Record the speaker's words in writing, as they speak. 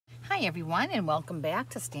Hi everyone, and welcome back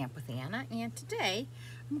to Stamp with Anna. And today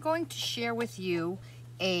I'm going to share with you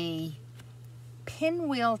a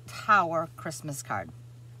Pinwheel Tower Christmas card.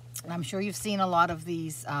 And I'm sure you've seen a lot of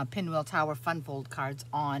these Pinwheel Tower fun fold cards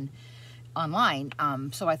online.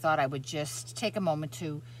 So I thought I would just take a moment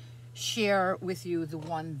to share with you the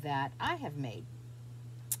one that I have made.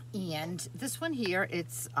 And this one here,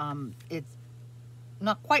 it's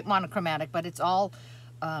not quite monochromatic, but it's all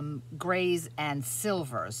grays and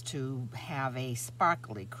silvers to have a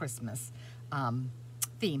sparkly Christmas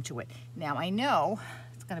theme to it. Now I know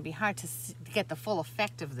it's going to be hard to get the full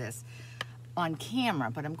effect of this on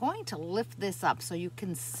camera, but I'm going to lift this up so you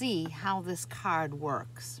can see how this card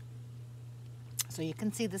works. So you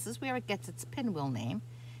can see this is where it gets its pinwheel name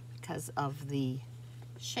because of the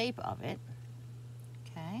shape of it.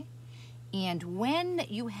 Okay, and when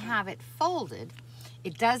you have it folded,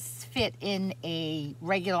 it does fit in a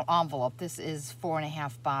regular envelope. This is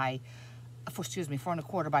 4.25 by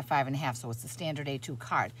 5.5, so it's a standard A2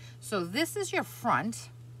 card. So this is your front.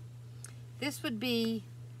 This would be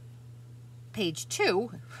page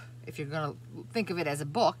 2, if you're going to think of it as a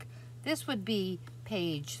book. This would be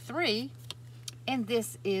page 3, and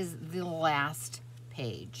this is the last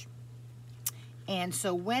page. And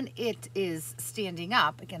so when it is standing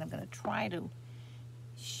up, again, I'm going to try to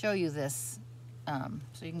show you this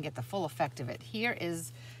so you can get the full effect of it. Here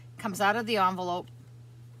is, comes out of the envelope.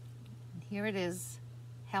 Here it is,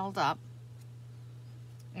 held up,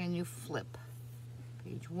 and you flip.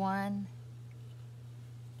 Page 1,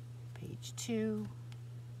 page 2,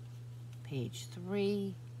 page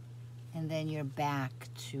 3, and then you're back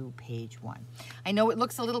to page 1. I know it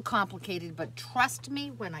looks a little complicated, but trust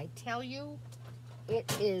me when I tell you,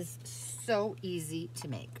 it is so easy to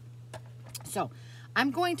make. So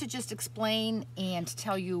I'm going to just explain and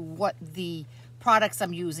tell you what the products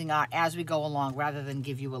I'm using are as we go along, rather than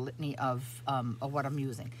give you a litany of what I'm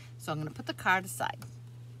using. So I'm going to put the card aside,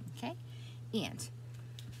 okay? And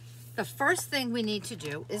the first thing we need to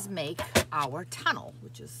do is make our tunnel,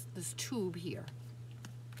 which is this tube here.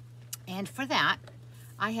 And for that,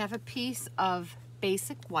 I have a piece of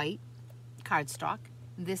basic white cardstock.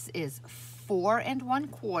 This is 4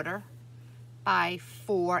 1/4 by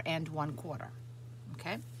 4 1/4.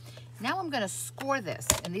 Okay, now I'm going to score this,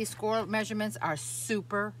 and these score measurements are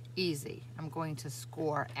super easy. I'm going to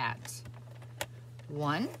score at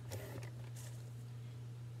 1,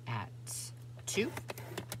 at 2,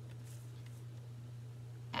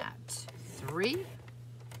 at 3,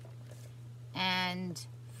 and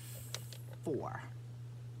 4.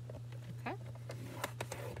 Okay.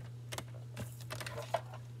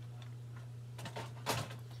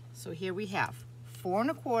 So here we have 4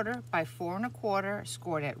 1/4 by 4 1/4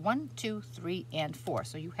 scored at 1, 2, 3, and 4.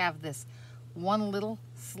 So you have this one little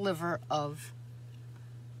sliver of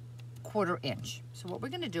 1/4 inch. So what we're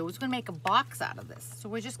going to do is we're going to make a box out of this. So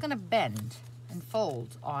we're just going to bend and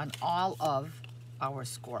fold on all of our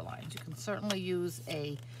score lines. You can certainly use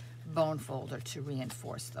a bone folder to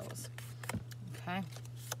reinforce those. Okay.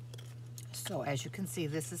 So as you can see,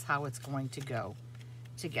 this is how it's going to go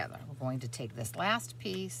together. We're going to take this last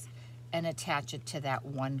piece and attach it to that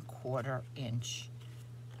 1/4 inch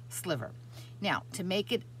sliver. Now, to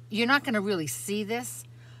make it, you're not going to really see this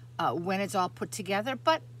when it's all put together,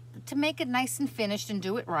 but to make it nice and finished and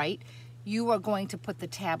do it right, you are going to put the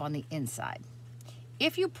tab on the inside.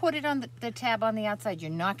 If you put it on the tab on the outside,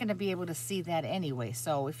 you're not going to be able to see that anyway.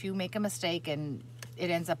 So if you make a mistake and it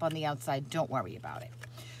ends up on the outside, don't worry about it.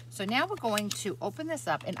 So now we're going to open this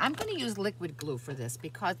up, and I'm going to use liquid glue for this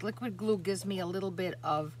because liquid glue gives me a little bit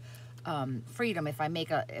of freedom if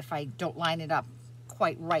I don't line it up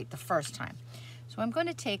quite right the first time. So I'm going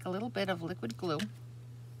to take a little bit of liquid glue, and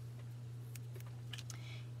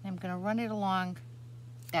I'm going to run it along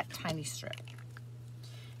that tiny strip.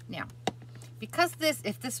 Now, because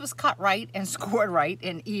if this was cut right and scored right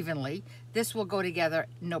and evenly, this will go together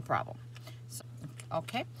no problem. So,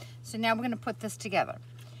 okay, so now we're going to put this together.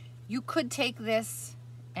 You could take this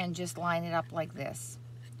and just line it up like this,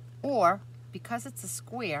 or because it's a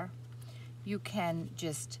square, you can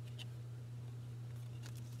just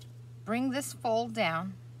bring this fold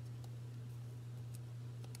down,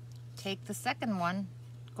 take the second one,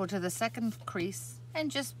 go to the second crease, and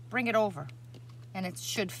just bring it over, and it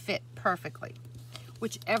should fit perfectly,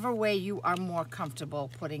 whichever way you are more comfortable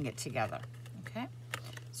putting it together. Okay,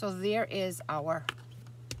 so there is our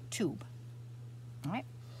tube. All right,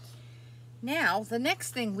 now the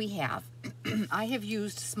next thing we have, I have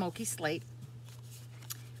used smoky slate.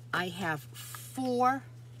 I have 4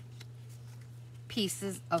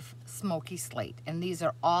 pieces of smoky slate, and these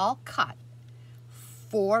are all cut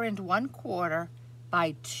 4 1/4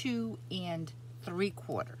 by 2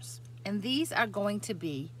 3/4. And these are going to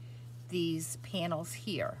be these panels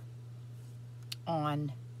here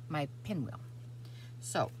on my pinwheel.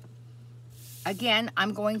 So again,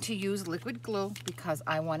 I'm going to use liquid glue because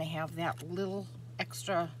I want to have that little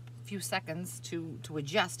extra few seconds to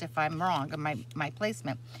adjust if I'm wrong on my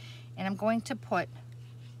placement. And I'm going to put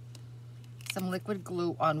some liquid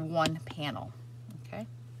glue on one panel, okay?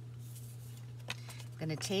 I'm going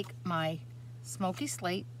to take my smoky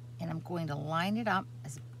slate and I'm going to line it up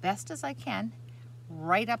as best as I can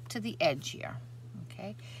right up to the edge here,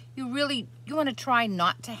 okay? You want to try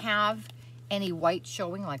not to have any white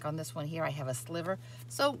showing, like on this one here I have a sliver,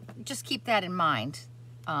 so just keep that in mind.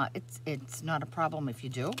 It's not a problem if you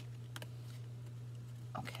do.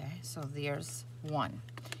 Okay, so there's one.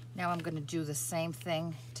 Now I'm going to do the same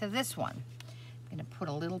thing to this one. I'm going to put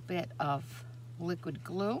a little bit of liquid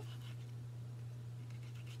glue.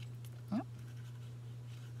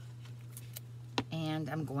 And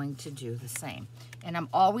I'm going to do the same. And I'm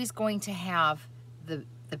always going to have the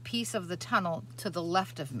piece of the tunnel to the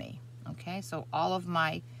left of me. Okay, so all of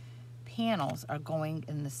my panels are going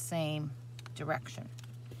in the same direction.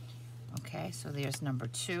 Okay, so there's number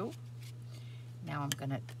 2. Now I'm going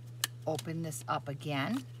to open this up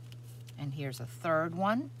again, and here's a third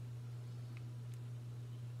one.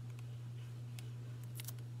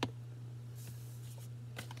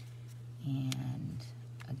 And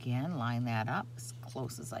again, line that up as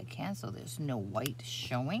close as I can so there's no white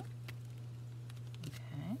showing.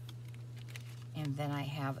 Okay. And then I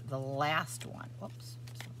have the last one. Whoops.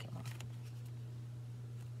 This one came off.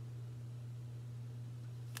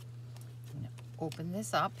 I'm going to open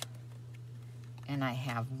this up, and I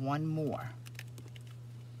have one more.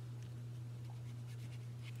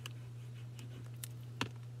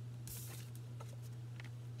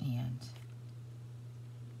 And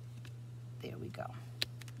there we go.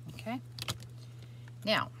 Okay.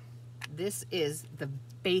 Now, this is the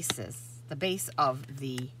base of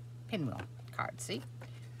the pinwheel card. See?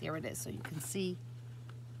 There it is. So you can see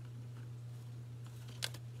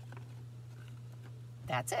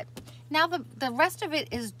that's it. Now the rest of it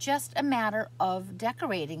is just a matter of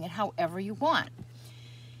decorating it however you want.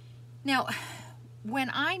 Now,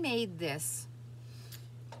 when I made this,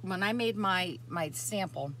 when I made my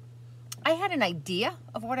sample, I had an idea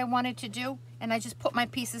of what I wanted to do, and I just put my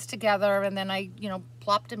pieces together, and then I,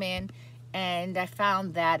 plopped them in, and I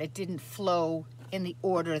found that it didn't flow in the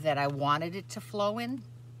order that I wanted it to flow in.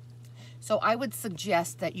 So I would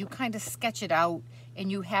suggest that you kind of sketch it out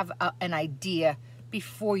and you have an idea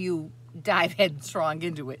before you dive headstrong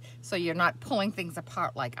into it, so you're not pulling things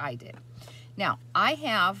apart like I did. Now, I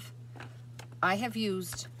have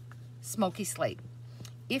used smoky slate.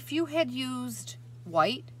 If you had used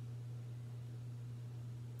white,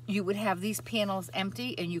 you would have these panels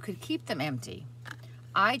empty and you could keep them empty.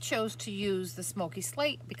 I chose to use the smoky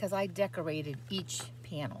slate because I decorated each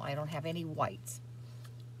panel. I don't have any whites.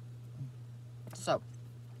 So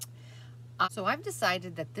I've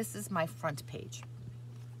decided that this is my front page.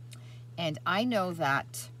 And I know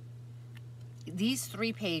that these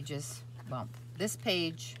 3 pages, well, this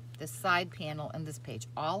page, this side panel, and this page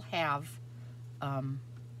all have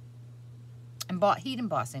heat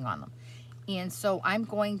embossing on them. And so I'm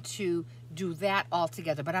going to do that all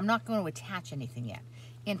together, but I'm not going to attach anything yet.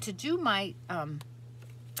 And to do my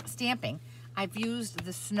stamping, I've used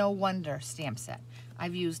the Snow Wonder stamp set.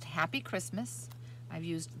 I've used Happy Christmas, I've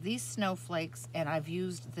used these snowflakes, and I've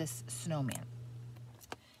used this snowman.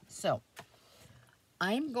 So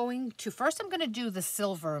I'm going to do the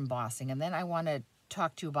silver embossing, and then I want to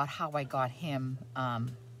talk to you about how I got him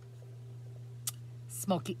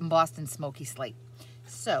embossed in smoky slate.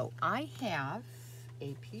 So I have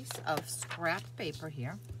a piece of scrap paper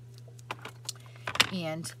here,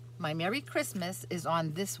 and my Merry Christmas is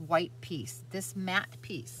on this white piece. This matte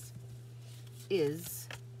piece is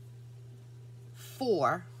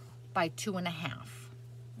 4 by 2.5.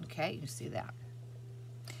 Okay, you see that?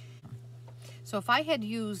 So if I had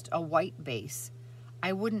used a white base,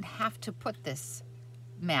 I wouldn't have to put this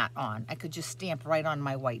matte on. I could just stamp right on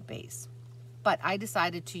my white base. But I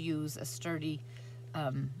decided to use a sturdy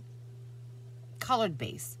colored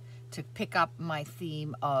base to pick up my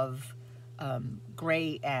theme of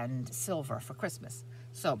gray and silver for Christmas.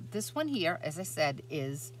 So this one here, as I said,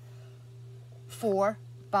 is 4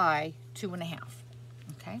 by 2.5.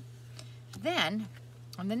 Okay. Then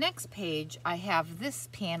on the next page, I have this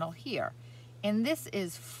panel here, and this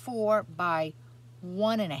is 4 by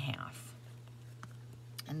 1.5.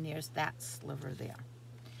 And there's that sliver there.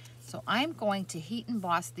 So I'm going to heat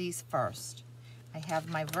emboss these first. I have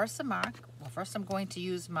my Versamark. Well, first I'm going to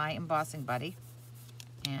use my embossing buddy,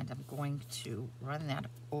 And I'm going to run that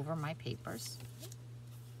over my papers.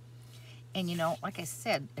 And you know, like I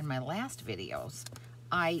said in my last videos,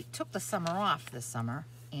 I took the summer off this summer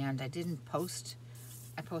and I didn't post.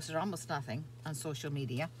 I posted almost nothing on social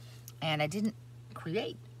media, and I didn't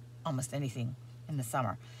create almost anything in the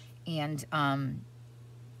summer. And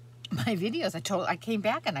my videos, I came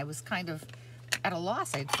back and I was kind of at a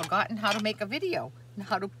loss. I'd forgotten how to make a video and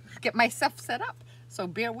how to get myself set up. So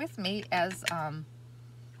bear with me as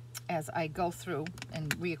I go through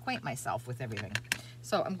and reacquaint myself with everything.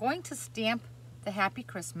 So I'm going to stamp the Happy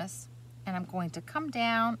Christmas, and I'm going to come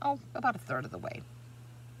down, about a third of the way.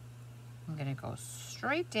 I'm going to go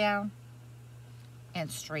straight down and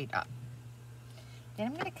straight up. Then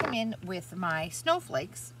I'm going to come in with my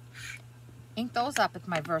Snowflakes, ink those up with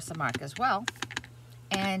my Versamark as well,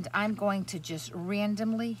 and I'm going to just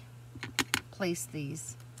randomly place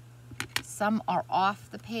these. Some are off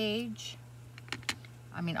the page,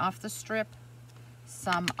 off the strip.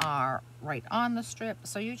 Some are right on the strip,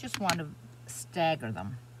 so you just want to stagger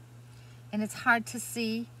them. And it's hard to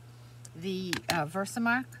see the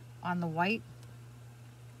Versamark on the white.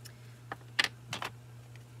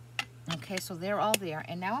 Okay, so they're all there.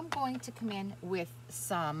 And now I'm going to come in with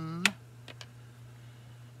some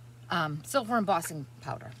silver embossing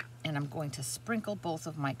powder, and I'm going to sprinkle both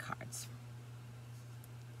of my cards.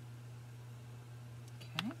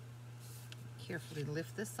 Okay, carefully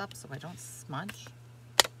lift this up so I don't smudge.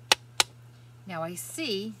 Now I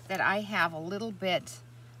see that I have a little bit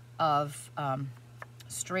of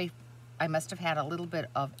stray. I must have had a little bit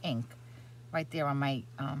of ink right there on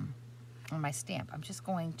my stamp. I'm just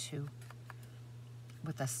going to,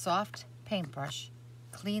 with a soft paintbrush,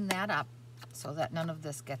 clean that up so that none of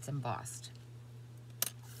this gets embossed.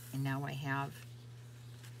 And now I have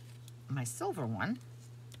my silver one.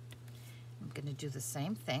 I'm going to do the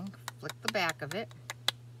same thing. Flick the back of it,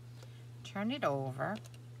 turn it over,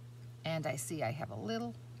 and I see I have a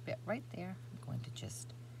little bit right there. I'm going to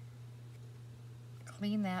just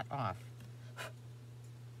clean that off.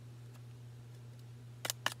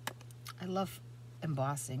 I love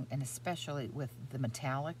embossing, and especially with the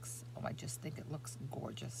metallics. Oh, I just think it looks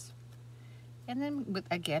gorgeous. And then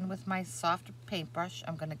again with my soft paintbrush,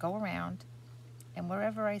 I'm going to go around, and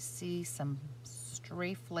wherever I see some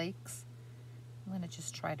stray flakes, I'm going to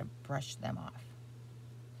just try to brush them off.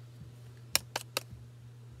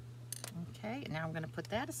 Okay, now I'm going to put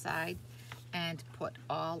that aside and put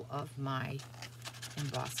all of my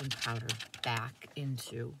embossing powder back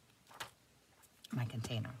into my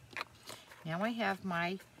container. Now I have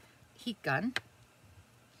my heat gun,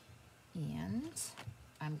 and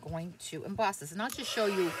I'm going to emboss this. And I'll just show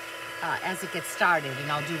you as it gets started,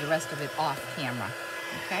 and I'll do the rest of it off camera.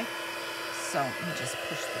 Okay, so let me just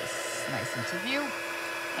push this nice into view,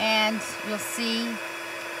 and you'll see,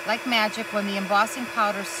 like magic, when the embossing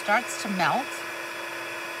powder starts to melt,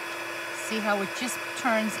 see how it just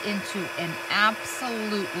turns into an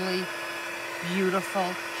absolutely beautiful,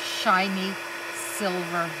 shiny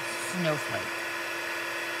silver snowflake.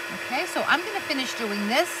 Okay, so I'm going to finish doing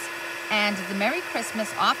this and the Merry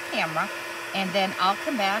Christmas off camera, and then I'll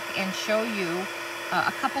come back and show you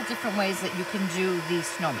a couple different ways that you can do the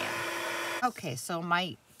snowman. Okay, so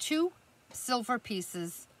my two silver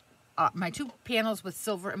pieces, my two panels with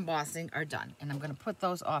silver embossing are done, and I'm going to put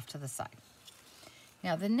those off to the side.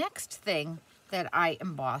 Now the next thing that I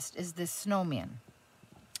embossed is this snowman,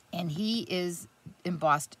 and he is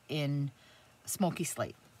embossed in smoky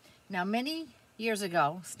slate. Now many years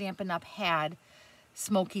ago, Stampin' Up! Had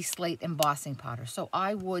smoky slate embossing powder, so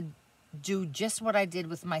I would do just what I did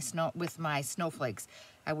with my snowflakes.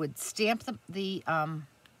 I would stamp the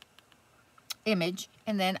image,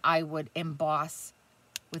 and then I would emboss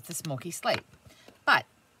with the smoky slate. But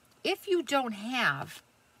if you don't have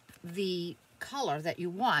the color that you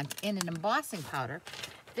want in an embossing powder,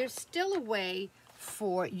 there's still a way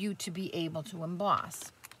for you to be able to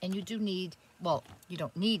emboss. And you do need, well, you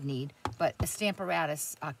don't need, but a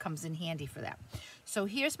Stamparatus comes in handy for that. So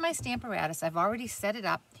here's my Stamparatus. I've already set it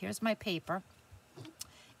up. Here's my paper,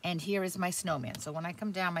 and here is my snowman. So when I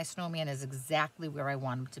come down, my snowman is exactly where I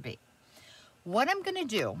want him to be. What I'm going to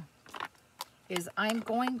do is I'm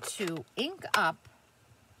going to ink up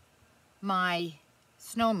my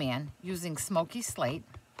snowman using smoky slate.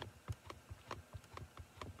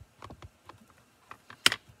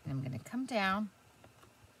 And I'm going to come down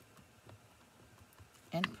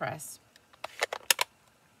and press.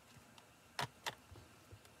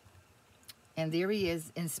 And there he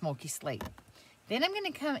is in smoky slate. Then I'm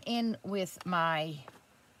going to come in with my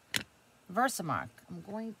Versamark. I'm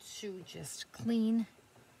going to just clean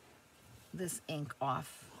this ink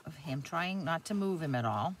off of him, trying not to move him at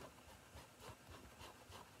all.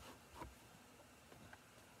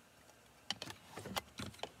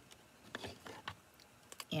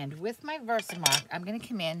 And with my Versamark, I'm going to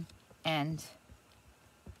come in and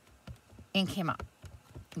ink him up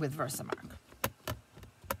with Versamark.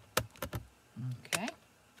 Okay.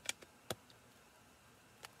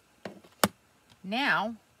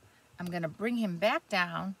 Now, I'm going to bring him back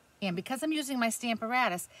down, and because I'm using my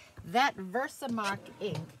Stamparatus, that Versamark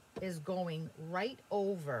ink is going right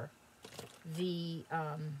over the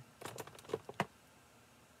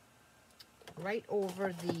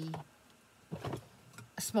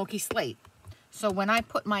smoky slate. So when I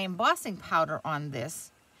put my embossing powder on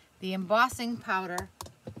this, the embossing powder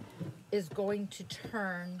is going to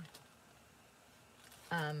turn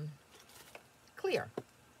clear.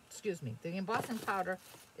 Excuse me. The embossing powder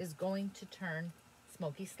is going to turn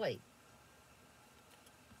smoky slate.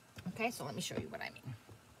 Okay, so let me show you what I mean.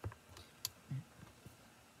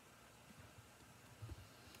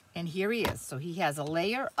 And here he is. So he has a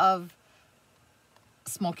layer of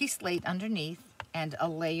smoky slate underneath and a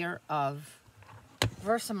layer of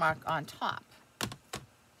Versamark on top.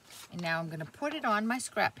 And now I'm going to put it on my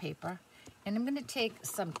scrap paper, and I'm going to take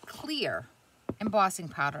some clear embossing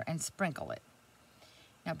powder and sprinkle it.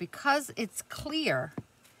 Now, because it's clear,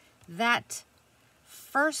 that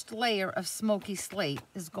first layer of smoky slate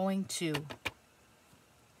is going to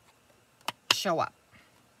show up.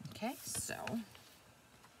 Okay, so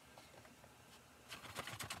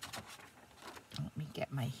let me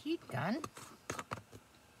get my heat gun,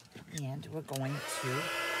 and we're going to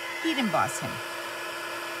heat emboss him.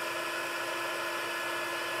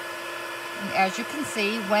 And as you can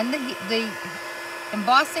see, when the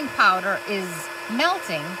embossing powder is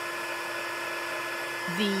melting,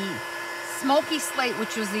 the smoky slate,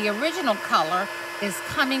 which was the original color, is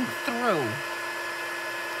coming through.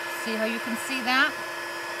 See how you can see that?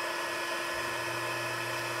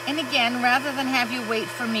 And again, rather than have you wait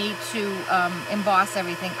for me to emboss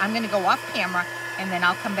everything, I'm going to go off camera, and then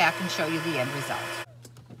I'll come back and show you the end result.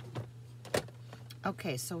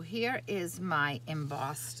 Okay, so here is my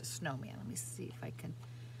embossed snowman. Let me see if I can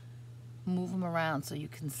move him around so you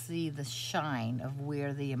can see the shine of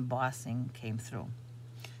where the embossing came through.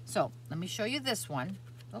 So let me show you this one.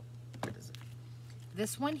 Oh, where is it?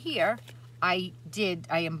 This one here, I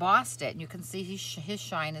embossed it, and you can see his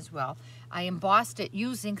shine as well. I embossed it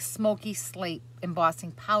using smoky slate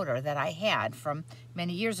embossing powder that I had from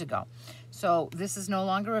many years ago. So this is no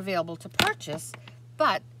longer available to purchase,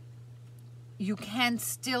 but you can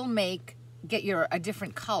still get a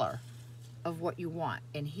different color of what you want.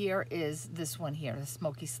 And here is this one here, the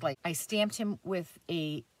smoky slate. I stamped him with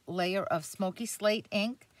a layer of smoky slate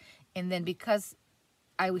ink, and then because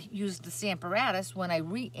I used the Stamparatus, when I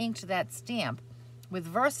re-inked that stamp with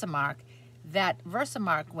Versamark, that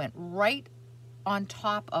Versamark went right on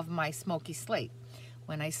top of my smoky slate.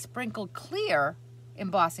 When I sprinkled clear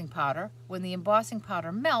embossing powder, when the embossing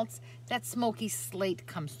powder melts, that smoky slate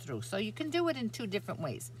comes through. So you can do it in two different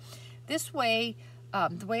ways. This way,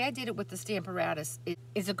 the way I did it with the Stamparatus, it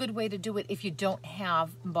is a good way to do it if you don't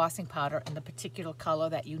have embossing powder in the particular color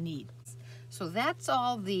that you need. So that's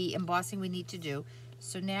all the embossing we need to do.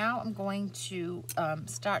 So now I'm going to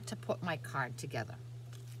start to put my card together.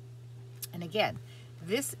 And again,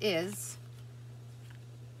 this is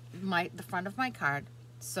the front of my card.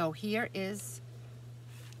 So here is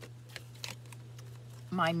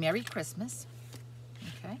my Merry Christmas.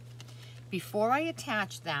 Okay. Before I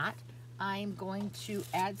attach that, I'm going to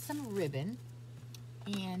add some ribbon.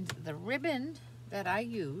 And the ribbon that I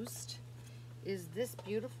used is this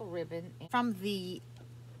beautiful ribbon from the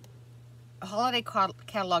holiday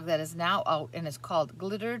catalog that is now out, and it's called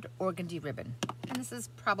Glittered Organdy Ribbon. And this is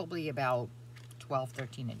probably about 12,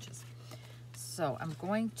 13 inches. So I'm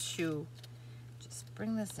going to just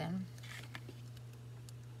bring this in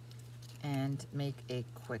and make a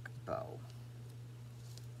quick bow.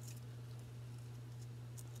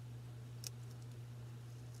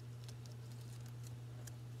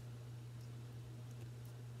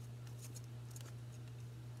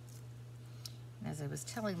 As I was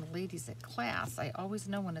telling the ladies at class, I always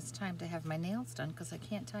know when it's time to have my nails done because I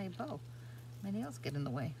can't tie a bow. My nails get in the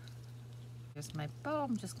way. Here's my bow.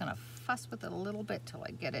 I'm just going to fuss with it a little bit till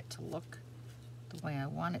I get it to look the way I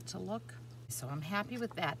want it to look. So I'm happy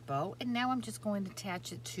with that bow, and now I'm just going to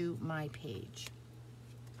attach it to my page.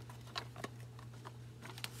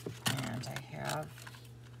 And I have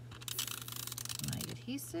my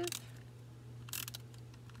adhesive.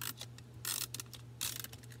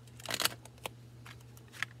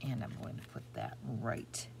 And I'm going to put that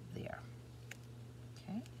right there.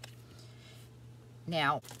 Okay.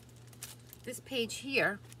 Now, this page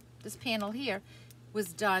here, this panel here,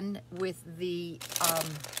 was done with the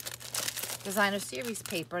designer series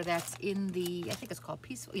paper that's in the, I think it's called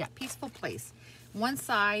Peaceful Place. One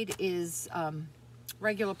side is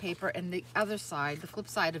regular paper, and the other side, the flip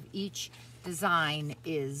side of each design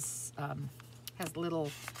is has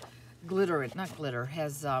little glitter, not glitter,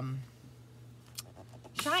 has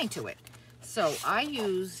shine to it. So I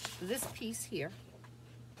used this piece here,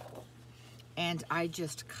 and I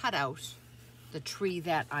just cut out the tree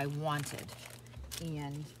that I wanted.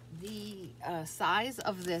 And the size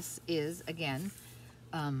of this is, again,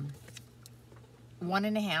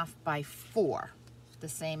 1.5 by 4, the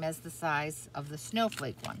same as the size of the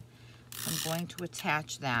snowflake one. I'm going to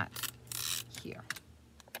attach that here.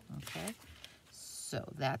 Okay, so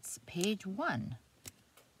that's page 1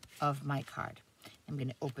 of my card. I'm going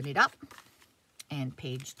to open it up, and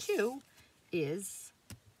page 2 is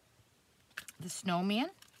the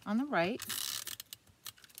snowman on the right,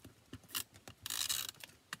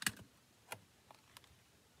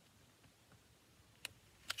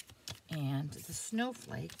 and the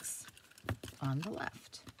snowflakes on the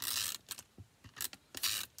left.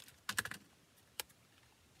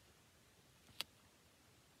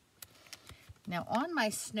 Now on my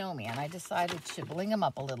snowman, I decided to bling him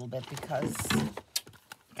up a little bit because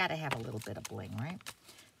gotta have a little bit of bling, right?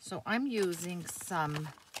 So I'm using some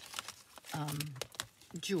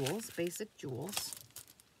jewels, basic jewels,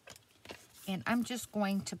 and I'm just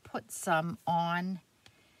going to put some on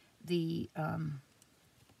the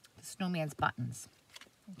snowman's buttons.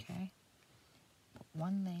 Okay, put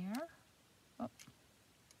one there. Oh.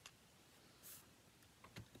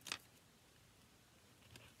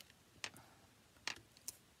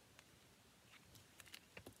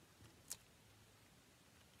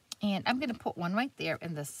 And I'm going to put one right there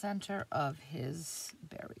in the center of his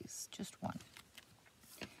berries, just one.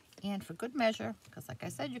 And for good measure, because like I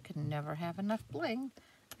said, you can never have enough bling,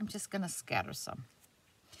 I'm just going to scatter some.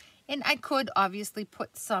 And I could obviously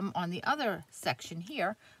put some on the other section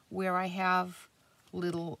here where I have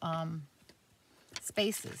little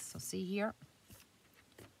spaces. So see here,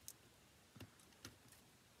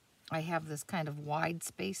 I have this kind of wide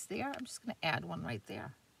space there. I'm just going to add one right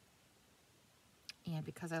there. And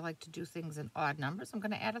because I like to do things in odd numbers, I'm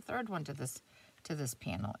going to add a third one to this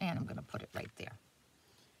panel, and I'm going to put it right there.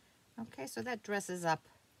 Okay, so that dresses up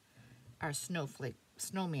our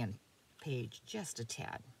snowman page just a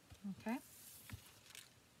tad. Okay.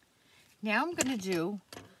 Now I'm going to do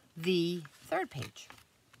the third page.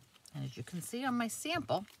 And as you can see on my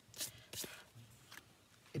sample,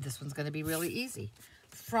 this one's going to be really easy.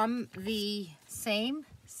 From the same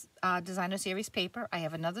designer series paper, I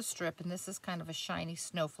have another strip, and this is kind of a shiny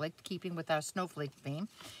snowflake, keeping with our snowflake theme.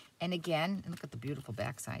 And again, look at the beautiful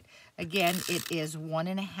backside. Again, it is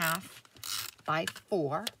 1.5 by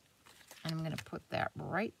 4, and I'm going to put that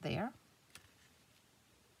right there.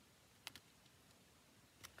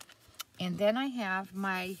 And then I have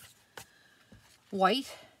my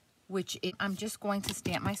white, which I'm just going to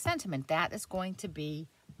stamp my sentiment. That is going to be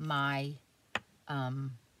my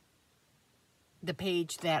the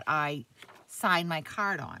page that I sign my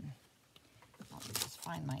card on. Let me just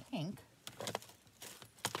find my ink.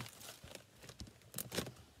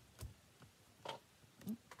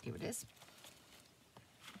 Here it is.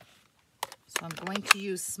 So I'm going to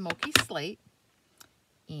use Smoky Slate,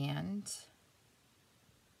 and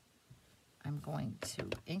I'm going to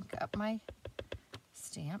ink up my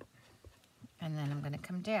stamp, and then I'm going to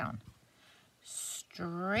come down,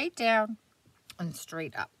 straight down and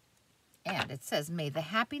straight up. And it says, may the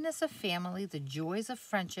happiness of family, the joys of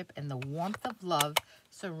friendship, and the warmth of love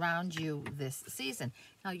surround you this season.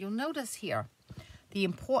 Now you'll notice here, the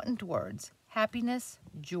important words, happiness,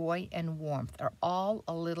 joy, and warmth, are all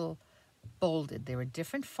a little bolded. They're a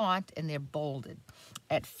different font, and they're bolded.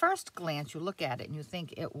 At first glance, you look at it and you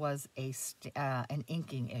think it was an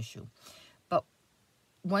inking issue. But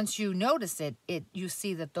once you notice it, you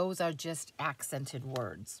see that those are just accented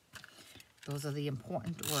words. Those are the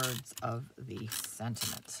important words of the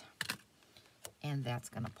sentiment. And that's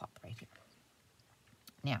going to pop right here.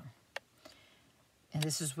 Now, and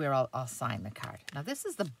this is where I'll sign the card. Now, this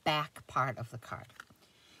is the back part of the card.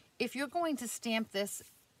 If you're going to stamp this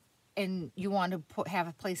and you want to have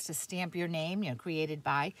a place to stamp your name, created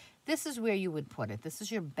by, this is where you would put it. This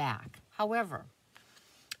is your back. However,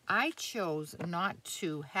 I chose not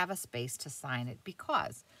to have a space to sign it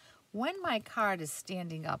because when my card is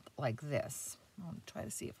standing up like this, I'll try to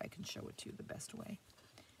see if I can show it to you the best way.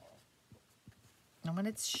 And when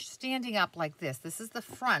it's standing up like this is the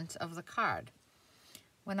front of the card.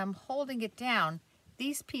 When I'm holding it down,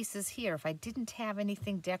 these pieces here, if I didn't have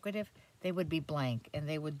anything decorative, they would be blank and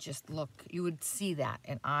they would just look, you would see that,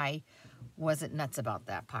 and I wasn't nuts about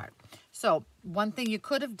that part. So one thing I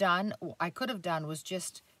could have done was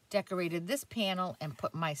just decorated this panel and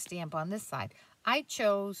put my stamp on this side. I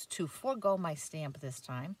chose to forego my stamp this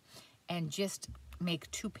time and just make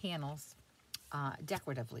 2 panels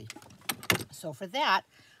decoratively. So for that,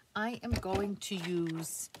 I am going to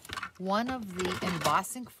use one of the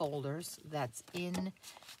embossing folders that's in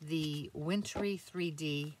the Wintry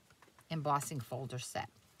 3D embossing folder set.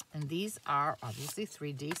 And these are obviously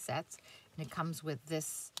 3D sets, and it comes with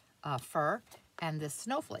this fur and this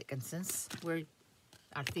snowflake. And since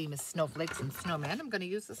our theme is snowflakes and snowman, I'm going to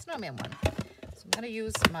use the snowman one. So I'm going to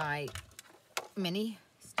use my mini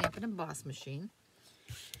stamp and emboss machine.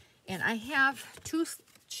 And I have 2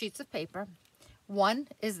 sheets of paper. One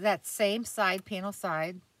is that same side panel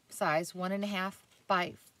size, 1.5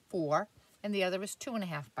 by 4, and the other is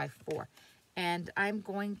 2.5 by 4. And I'm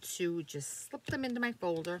going to just slip them into my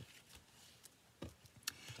folder.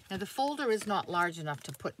 Now the folder is not large enough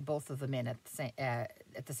to put both of them in at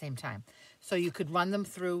the same time. So you could run them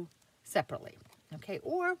through separately, okay?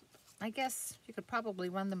 Or I guess you could probably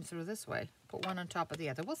run them through this way. Put one on top of the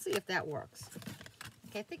other. We'll see if that works.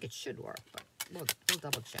 Okay, I think it should work, but we'll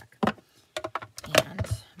double check. And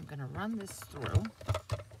I'm gonna run this through.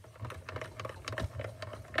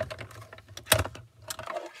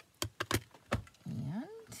 And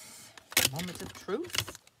moment of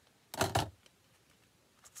truth.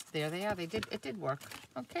 There they are. It did work.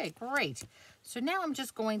 Okay, great. So now I'm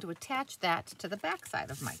just going to attach that to the back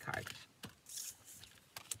side of my card.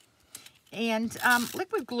 And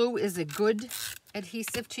liquid glue is a good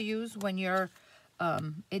adhesive to use when you're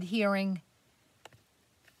adhering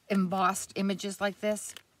embossed images like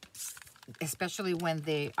this, especially when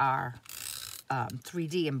they are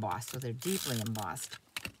 3D embossed, so they're deeply embossed.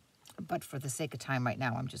 But for the sake of time right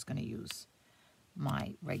now, I'm just going to use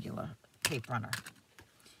my regular tape runner.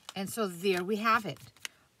 And so there we have it,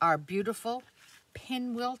 our beautiful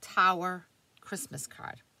Pinwheel Tower Christmas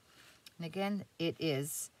card. And again, it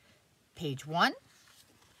is page 1,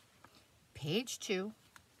 page 2,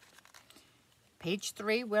 page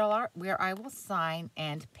 3 where I will sign,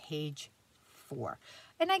 and page 4.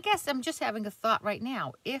 And I guess I'm just having a thought right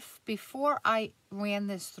now. If before I ran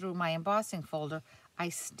this through my embossing folder, I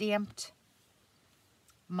stamped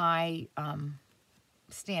my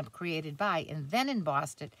stamp created by and then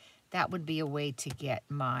embossed it, that would be a way to get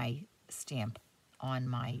my stamp on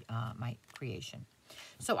my my creation.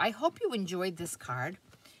 So I hope you enjoyed this card,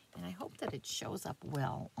 and I hope that it shows up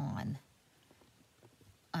well on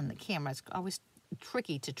the camera. It's always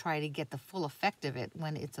tricky to try to get the full effect of it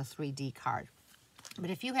when it's a 3D card. But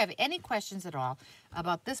if you have any questions at all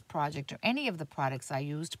about this project or any of the products I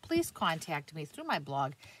used, please contact me through my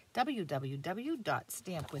blog,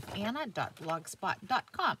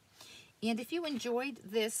 www.stampwithanna.blogspot.com. And if you enjoyed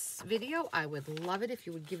this video, I would love it if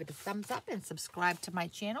you would give it a thumbs up and subscribe to my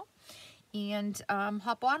channel. And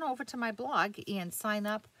hop on over to my blog and sign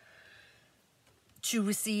up to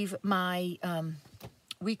receive my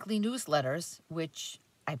weekly newsletters, which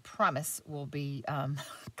I promise will be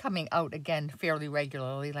coming out again fairly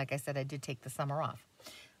regularly. Like I said, I did take the summer off.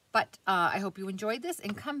 But I hope you enjoyed this,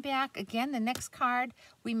 and come back again. The next card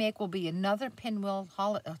we make will be another Pinwheel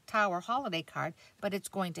Tower holiday card, but it's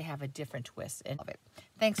going to have a different twist in it.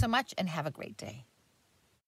 Thanks so much, and have a great day.